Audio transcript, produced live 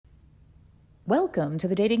Welcome to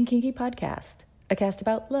the Dating Kinky Podcast, a cast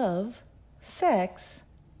about love, sex,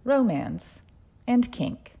 romance, and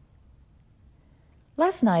kink.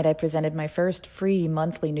 Last night, I presented my first free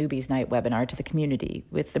monthly Newbies Night webinar to the community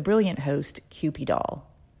with the brilliant host, Cupid Doll.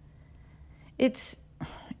 It's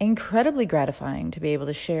incredibly gratifying to be able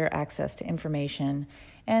to share access to information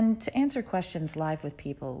and to answer questions live with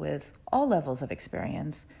people with all levels of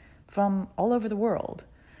experience from all over the world,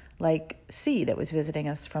 like C that was visiting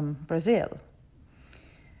us from Brazil.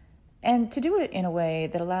 And to do it in a way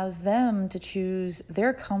that allows them to choose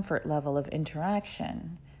their comfort level of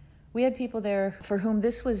interaction. We had people there for whom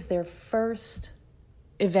this was their first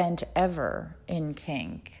event ever in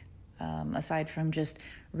kink, aside from just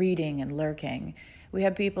reading and lurking. We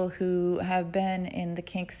have people who have been in the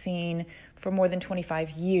kink scene for more than 25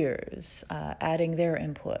 years, adding their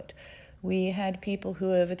input. We had people who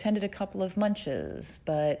have attended a couple of munches,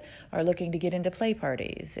 but are looking to get into play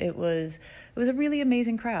parties. It was a really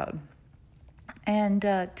amazing crowd. And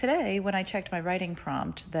today, when I checked my writing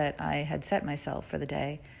prompt that I had set myself for the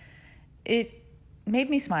day, it made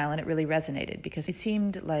me smile and it really resonated because it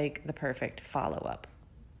seemed like the perfect follow-up.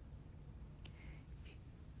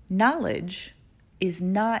 Knowledge is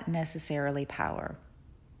not necessarily power.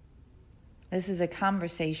 This is a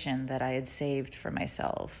conversation that I had saved for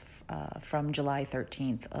myself from July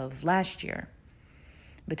 13th of last year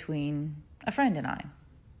between a friend and I.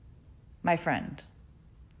 My friend.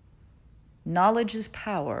 Knowledge is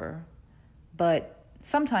power, but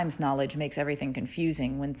sometimes knowledge makes everything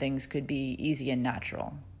confusing when things could be easy and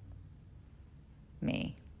natural.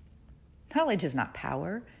 Me. Knowledge is not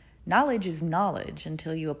power. Knowledge is knowledge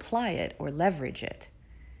until you apply it or leverage it.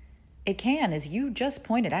 It can, as you just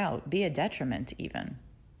pointed out, be a detriment even.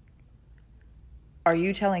 Are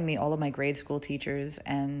you telling me all of my grade school teachers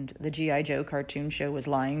and the G.I. Joe cartoon show was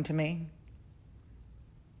lying to me?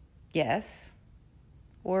 Yes.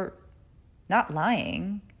 Or not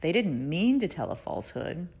lying. They didn't mean to tell a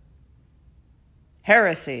falsehood.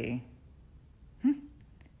 Heresy.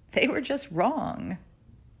 They were just wrong.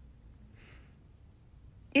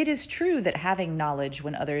 It is true that having knowledge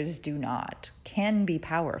when others do not can be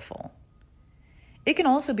powerful. It can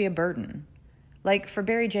also be a burden, like for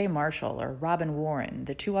Barry J. Marshall or Robin Warren,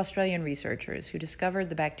 the two Australian researchers who discovered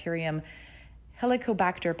the bacterium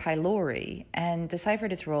Helicobacter pylori and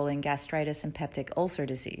deciphered its role in gastritis and peptic ulcer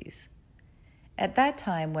disease. At that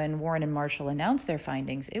time, when Warren and Marshall announced their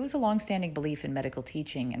findings, it was a long-standing belief in medical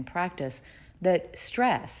teaching and practice that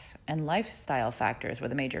stress and lifestyle factors were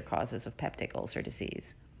the major causes of peptic ulcer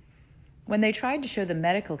disease. When they tried to show the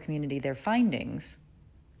medical community their findings,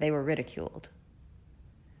 they were ridiculed.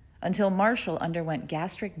 Until Marshall underwent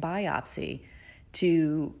gastric biopsy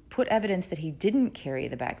to put evidence that he didn't carry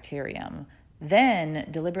the bacterium, then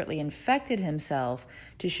deliberately infected himself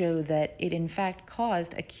to show that it in fact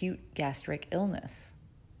caused acute gastric illness.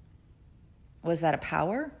 Was that a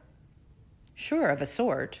power? Sure, of a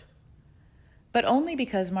sort. But only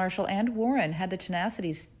because Marshall and Warren had the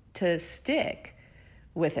tenacity to stick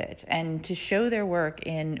with it and to show their work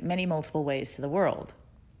in many multiple ways to the world.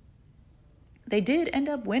 They did end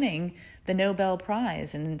up winning the Nobel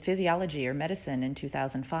Prize in Physiology or Medicine in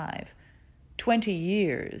 2005, 20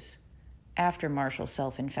 years after Marshall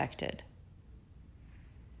self-infected.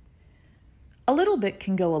 A little bit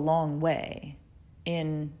can go a long way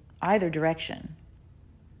in either direction.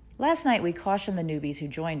 Last night we cautioned the newbies who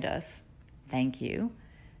joined us, thank you,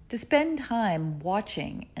 to spend time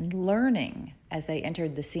watching and learning as they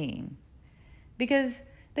entered the scene. Because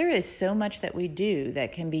there is so much that we do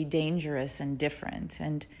that can be dangerous and different,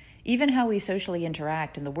 and even how we socially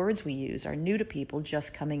interact and the words we use are new to people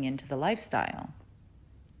just coming into the lifestyle.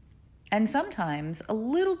 And sometimes a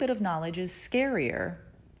little bit of knowledge is scarier,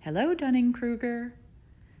 hello Dunning-Kruger,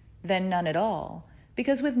 than none at all.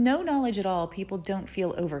 Because with no knowledge at all, people don't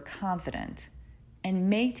feel overconfident and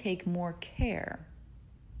may take more care.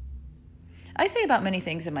 I say about many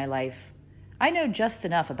things in my life, I know just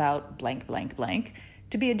enough about blank, blank, blank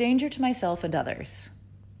to be a danger to myself and others.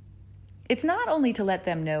 It's not only to let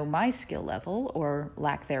them know my skill level or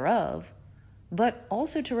lack thereof, but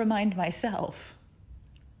also to remind myself.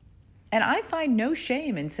 And I find no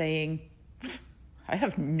shame in saying, I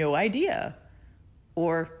have no idea.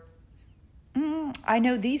 Or, I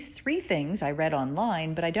know these 3 things I read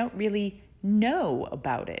online, but I don't really know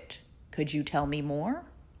about it. Could you tell me more?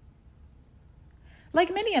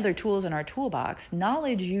 Like many other tools in our toolbox,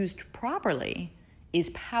 knowledge used properly is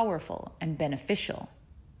powerful and beneficial.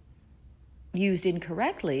 Used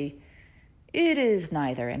incorrectly, it is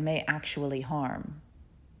neither and may actually harm.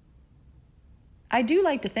 I do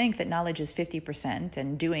like to think that knowledge is 50%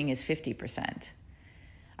 and doing is 50%.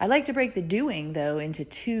 I like to break the doing, though, into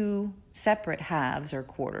two separate halves or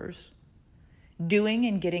quarters. Doing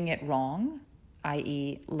and getting it wrong,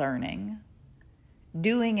 i.e. learning.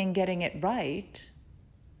 Doing and getting it right,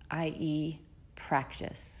 i.e.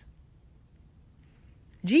 practice.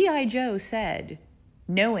 G.I. Joe said,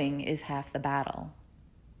 "Knowing is half the battle."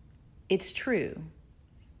 It's true.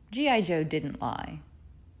 G.I. Joe didn't lie.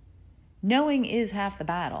 Knowing is half the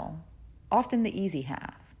battle, often the easy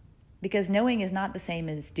half, because knowing is not the same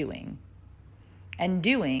as doing. And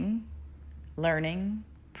doing, learning,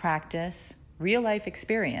 practice, real-life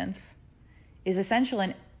experience, is essential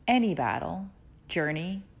in any battle,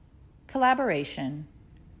 journey, collaboration,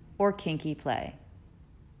 or kinky play.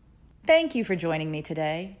 Thank you for joining me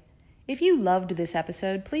today. If you loved this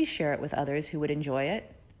episode, please share it with others who would enjoy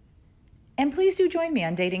it. And please do join me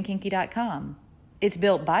on datingkinky.com. It's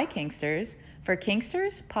built by Kinksters, for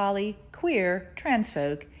Kinksters, poly, queer, trans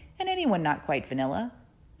folk, and anyone not quite vanilla.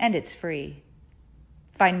 And it's free.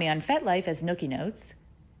 Find me on FetLife as Nookie Notes,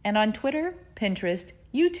 and on Twitter, Pinterest,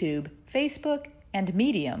 YouTube, Facebook, and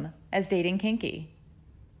Medium as Dating Kinky.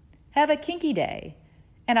 Have a kinky day,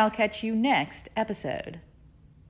 and I'll catch you next episode.